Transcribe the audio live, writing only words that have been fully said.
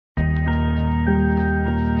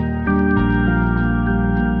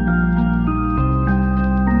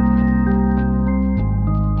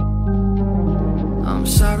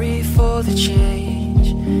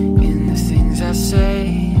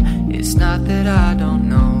that I don't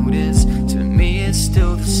notice. To me it's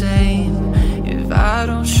still the same. If I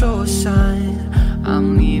don't show a sign,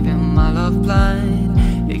 I'm leaving my love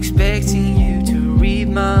blind, expecting you to read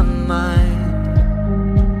my mind.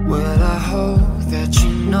 Well, I hope that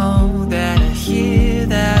you know that I hear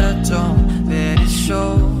that I don't let it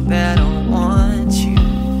show that I want you.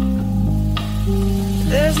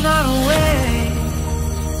 There's not a way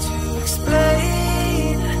to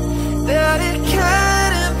explain that it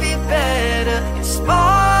couldn't be better. It's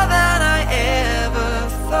more than I ever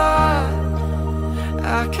thought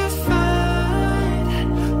I could find.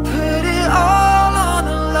 Put it all on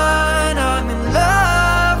the line. I'm in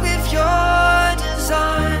love with your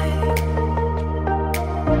design.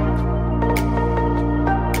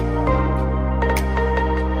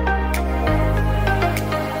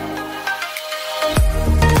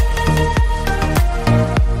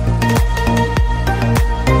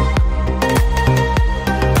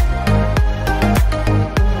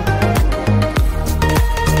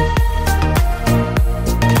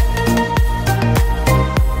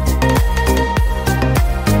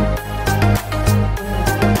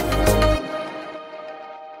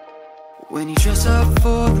 When you dress up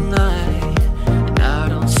for the night and I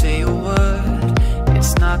don't say a word,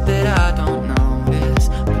 it's not that I don't notice,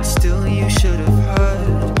 but still you should have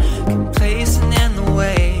heard. Complacent in the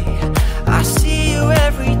way I see you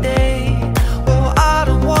every day. Oh, I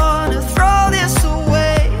don't wanna throw this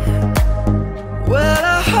away. Well,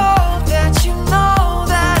 I hope that you know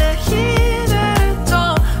that I hear that I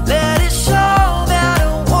don't let it show that I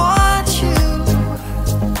want you.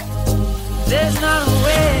 There's not a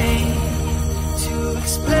way to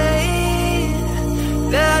explain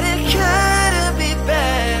that it couldn't be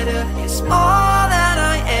better. It's more than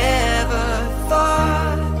I ever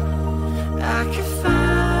thought I could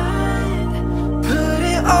find. Put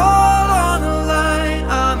it all on the line.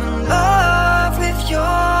 I'm in love with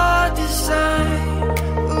your design.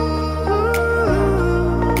 Ooh,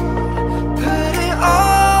 put it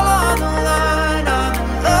all on the line. I'm in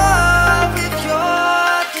love with your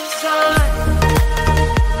design.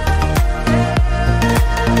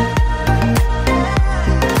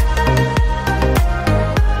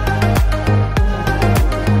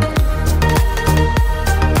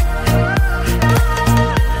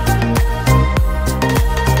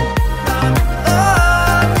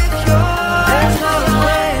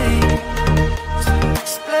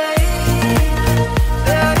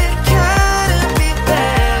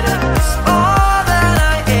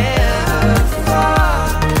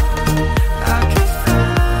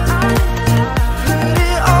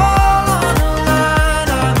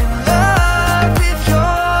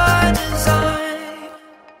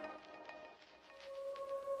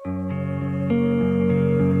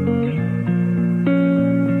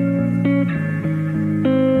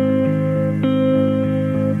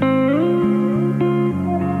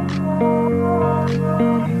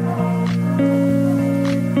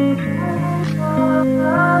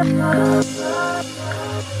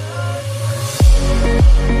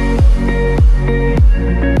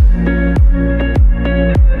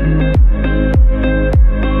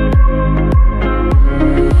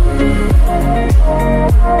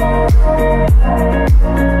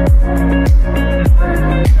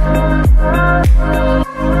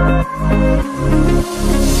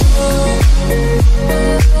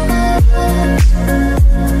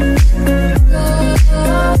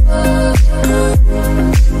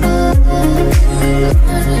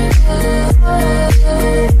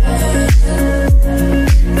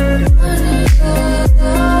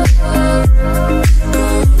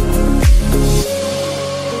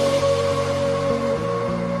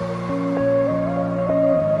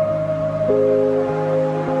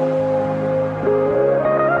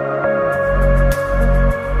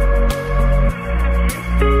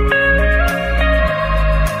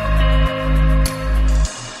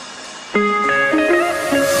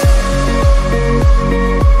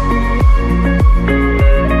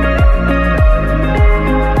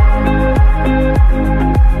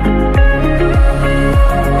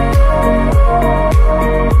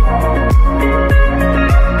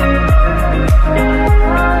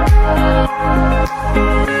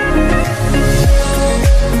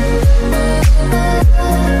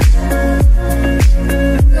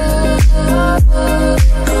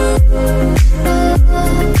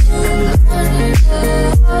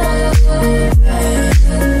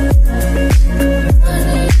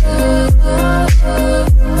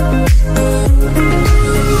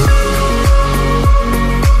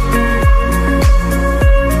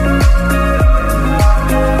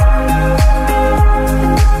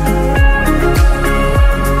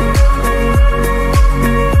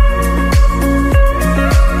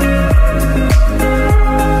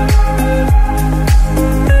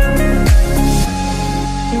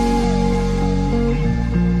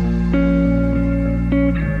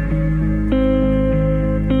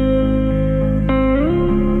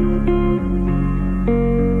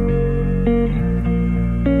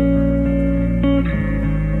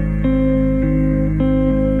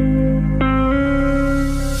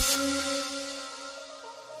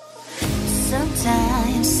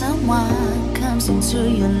 comes into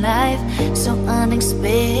your life so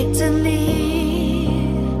unexpectedly.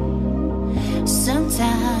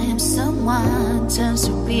 Sometimes someone turns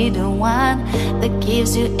to be the one that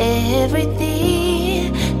gives you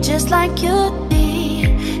everything, just like you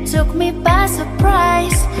did. Took me by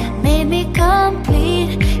surprise, made me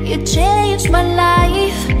complete. You changed my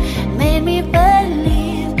life, made me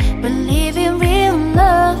believe in real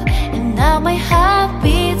love. And now my heart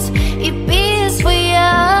beats, it beats for you.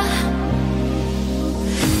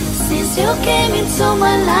 Since you came into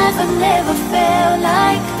my life, I never felt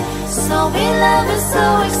like so in love and so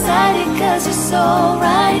excited, cause you're so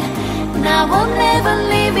right. Now I'm never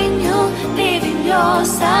leaving you, leaving your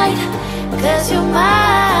side, cause you're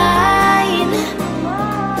mine.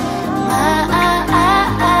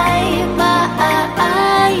 Mine, mine,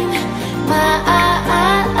 mine.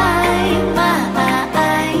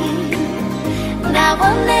 Now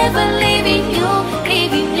I'm never leaving you,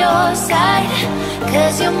 leaving your side,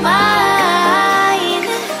 cause you're mine.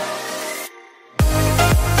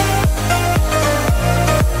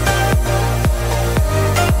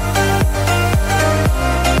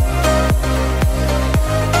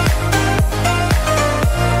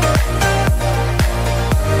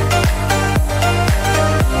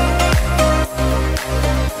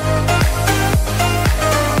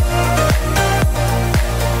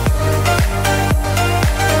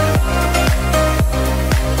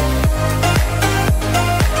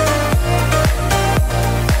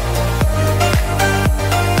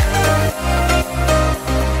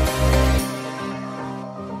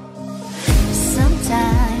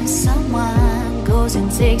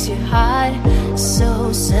 Takes your heart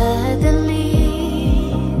so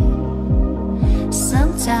suddenly.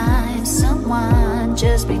 Sometimes someone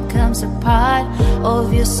just becomes a part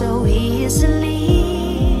of you so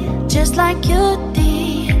easily, just like you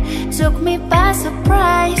did. Took me by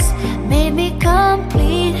surprise, made me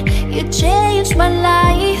complete. You changed my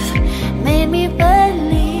life, made me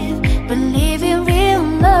believe in real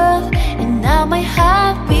love. And now my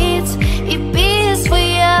heart beats, it beats for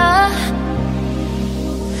you.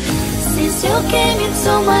 Since you came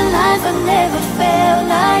into my life, I never felt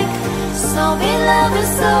like so in love and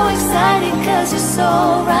so excited, cause you're so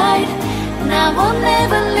right. Now I'm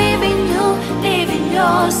never leaving you, leaving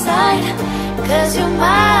your side, cause you're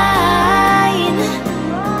mine.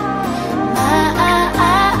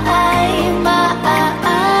 Mine, mine,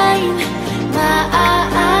 mine.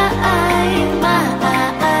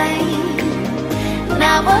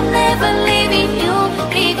 Now I'm never leaving you,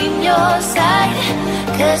 leaving your side,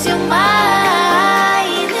 cause you're mine.